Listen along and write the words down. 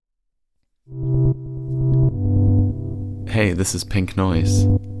Hey, this is Pink Noise.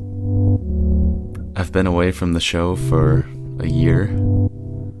 I've been away from the show for a year.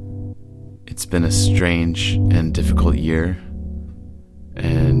 It's been a strange and difficult year,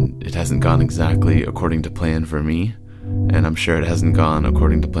 and it hasn't gone exactly according to plan for me, and I'm sure it hasn't gone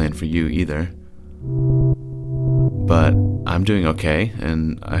according to plan for you either. But I'm doing okay,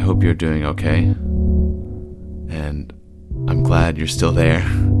 and I hope you're doing okay. And I'm glad you're still there.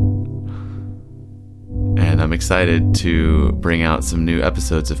 And I'm excited to bring out some new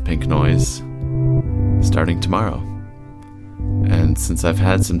episodes of Pink Noise starting tomorrow. And since I've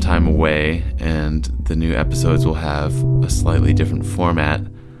had some time away and the new episodes will have a slightly different format,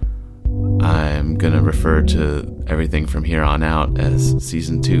 I'm going to refer to everything from here on out as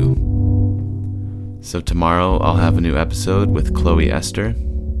Season 2. So tomorrow I'll have a new episode with Chloe Esther,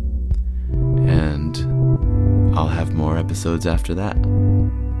 and I'll have more episodes after that.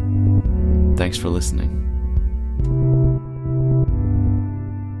 Thanks for listening.